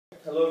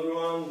Hello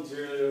everyone,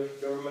 dear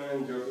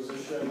government, dear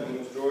opposition, my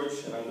name is George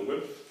and I'm the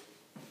whip.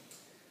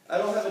 I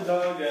don't have a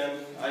dog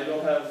and I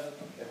don't have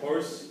a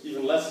horse,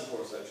 even less a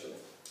horse actually.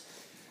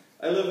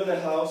 I live in a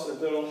house, a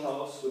little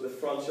house with a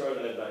front yard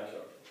and a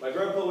backyard. My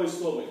grandpa always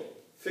told me,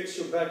 fix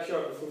your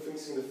backyard before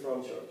fixing the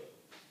front yard.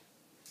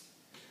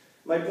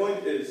 My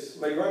point is,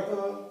 my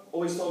grandpa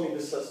always told me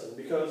this lesson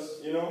because,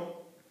 you know,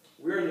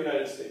 we're in the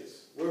United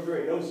States. We're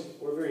very nosy,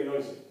 we're very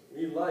noisy.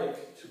 We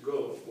like to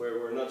go where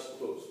we're not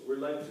supposed. We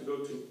like to go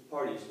to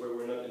parties where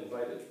we're not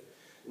invited.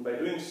 And by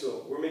doing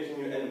so, we're making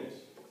new enemies.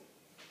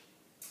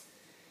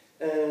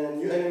 And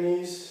new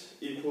enemies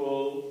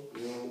equal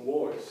new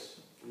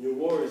wars. New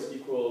wars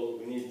equal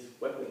we need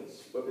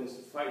weapons. Weapons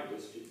to fight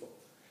those people.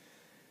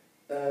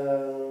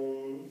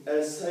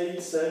 As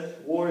Said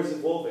said, war is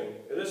evolving.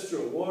 It is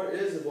true, war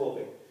is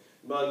evolving.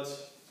 But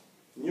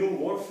new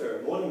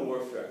warfare, modern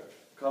warfare,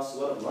 costs a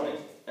lot of money.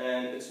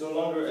 And it's no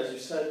longer, as you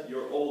said,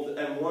 your old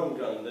M1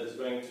 gun that is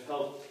going to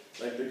help,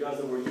 like the guns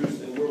that were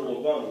used in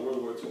World War I,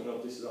 World War II.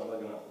 No, this is not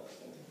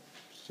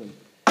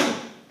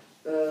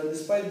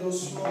despite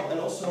those small, and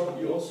also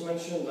you also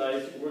mentioned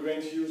like we're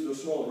going to use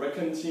those small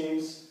recon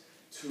teams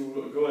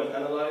to go and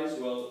analyze.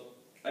 Well,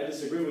 I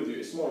disagree with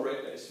you. A small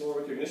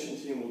recognition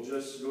team will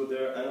just go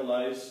there,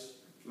 analyze,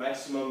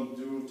 maximum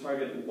do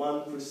target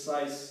one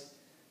precise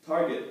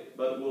target,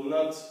 but will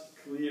not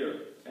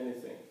clear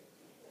anything.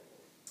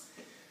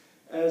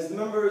 As the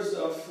members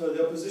of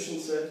the opposition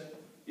said,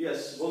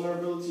 yes,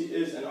 vulnerability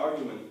is an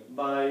argument.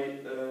 By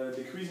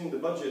decreasing the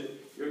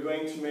budget, you're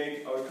going to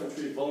make our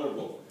country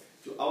vulnerable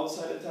to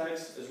outside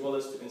attacks as well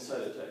as to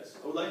inside attacks.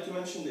 I would like to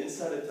mention the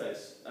inside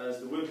attacks.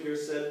 As the whip here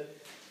said,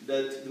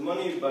 that the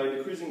money, by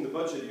decreasing the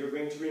budget, you're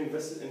going to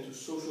reinvest it into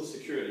social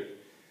security.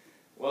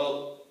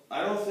 Well,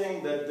 I don't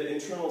think that the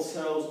internal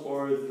cells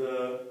or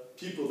the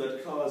people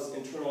that cause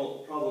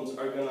internal problems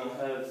are going to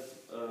have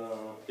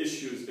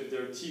issues if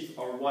their teeth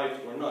are white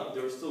or not.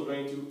 They're still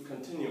going to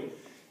continue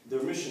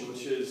their mission,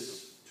 which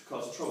is to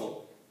cause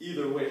trouble.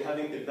 Either way,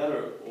 having a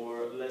better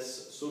or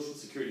less social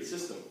security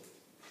system.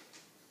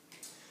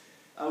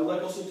 I would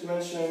like also to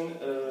mention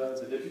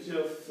the deputy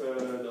of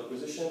the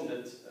opposition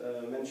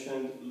that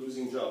mentioned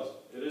losing jobs.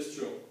 It is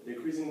true.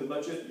 Decreasing the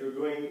budget, you're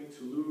going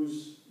to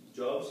lose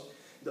jobs.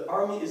 The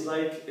army is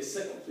like a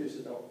second, please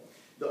sit down.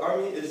 The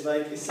army is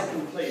like a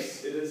second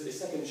place. It is a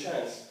second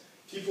chance.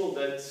 People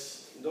that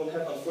don't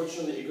have,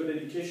 unfortunately, a good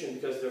education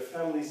because their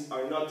families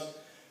are not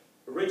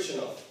rich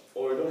enough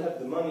or don't have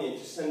the money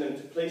to send them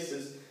to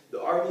places,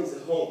 the army is a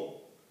home.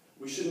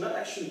 We should not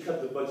actually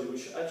cut the budget. We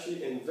should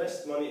actually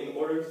invest money in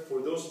order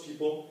for those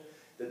people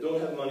that don't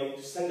have money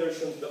to send their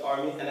children to the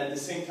army and at the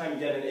same time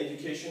get an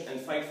education and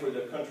fight for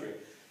their country,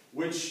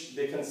 which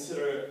they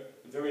consider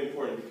very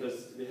important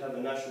because they have a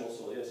national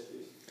soul. Yes,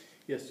 please.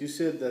 Yes, you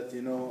said that,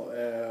 you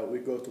know, we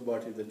go to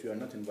parties that we are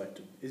not invited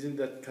to. Isn't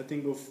that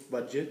cutting off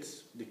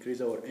budgets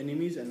decrease our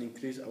enemies and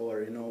increase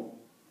our, you know,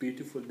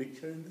 beautiful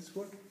picture in this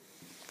world?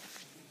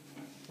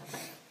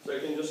 So I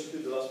can just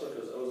repeat the last part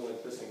because I wasn't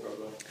like listening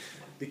properly.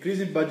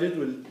 Decreasing budget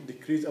will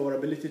decrease our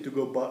ability to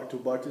go to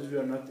parties we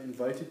are not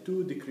invited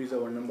to, decrease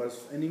our numbers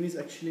of enemies,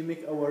 actually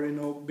make our, you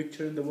know,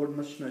 picture in the world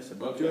much nicer.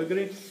 Okay. Do you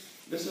agree?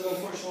 This is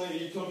unfortunately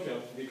a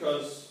utopia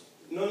because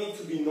no need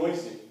to be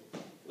noisy.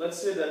 Let's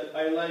say that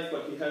I like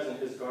what he has in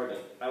his garden.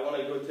 I want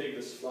to go take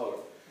this flower.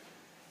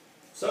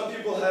 Some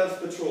people have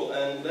petrol,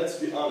 and let's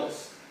be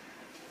honest,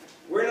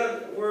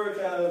 we're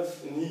kind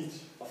of in need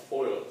of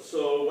oil.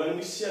 So when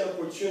we see an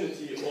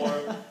opportunity or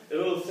a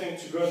little thing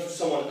to go into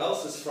someone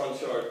else's front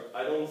yard,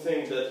 I don't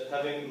think that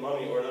having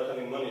money or not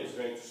having money is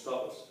going to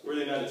stop us. We're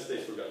the United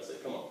States, for God's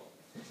sake, come on.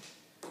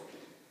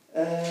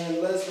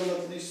 And last but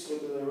not least,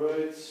 what did I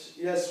write?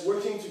 Yes,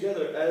 working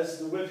together, as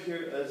the whip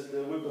here, as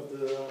the whip of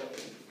the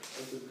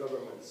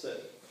government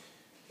said.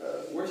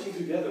 Working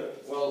together.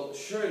 Well,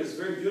 sure, it's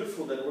very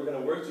beautiful that we're going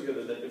to work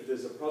together, that if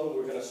there's a problem,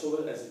 we're going to solve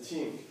it as a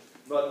team.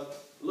 But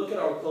look at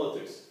our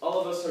politics.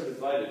 All of us are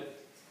divided.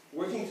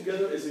 Working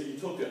together is a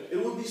utopia.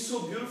 It would be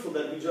so beautiful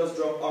that we just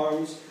drop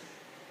arms,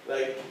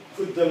 like,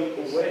 put them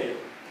away,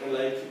 and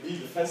like, be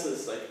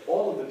defenseless, like,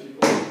 all of the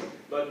people.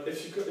 But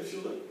if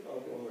you look, oh,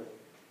 don't worry.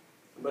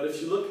 But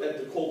if you look at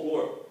the Cold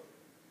War,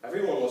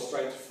 everyone was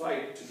trying to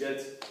fight to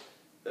get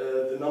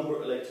the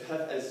number, like to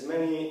have as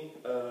many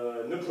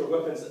nuclear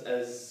weapons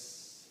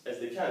as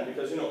they can,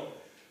 because you know,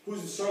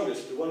 who's the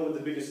strongest? The one with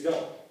the biggest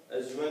gun,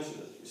 as you mentioned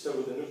it. You said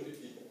with the nuclear.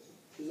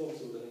 He's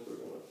also with the nuclear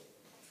gun.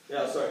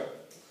 Yeah, sorry.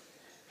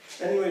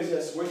 Anyways,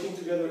 yes, working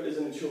together is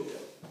an utopia.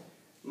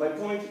 My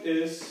point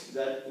is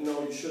that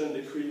no, you shouldn't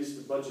decrease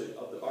the budget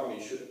of the army.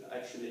 You should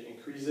actually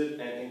increase it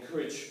and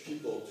encourage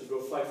people to go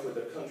fight for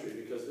their country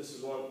because this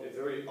is a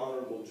very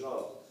honorable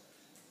job.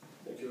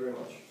 Thank you very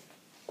much.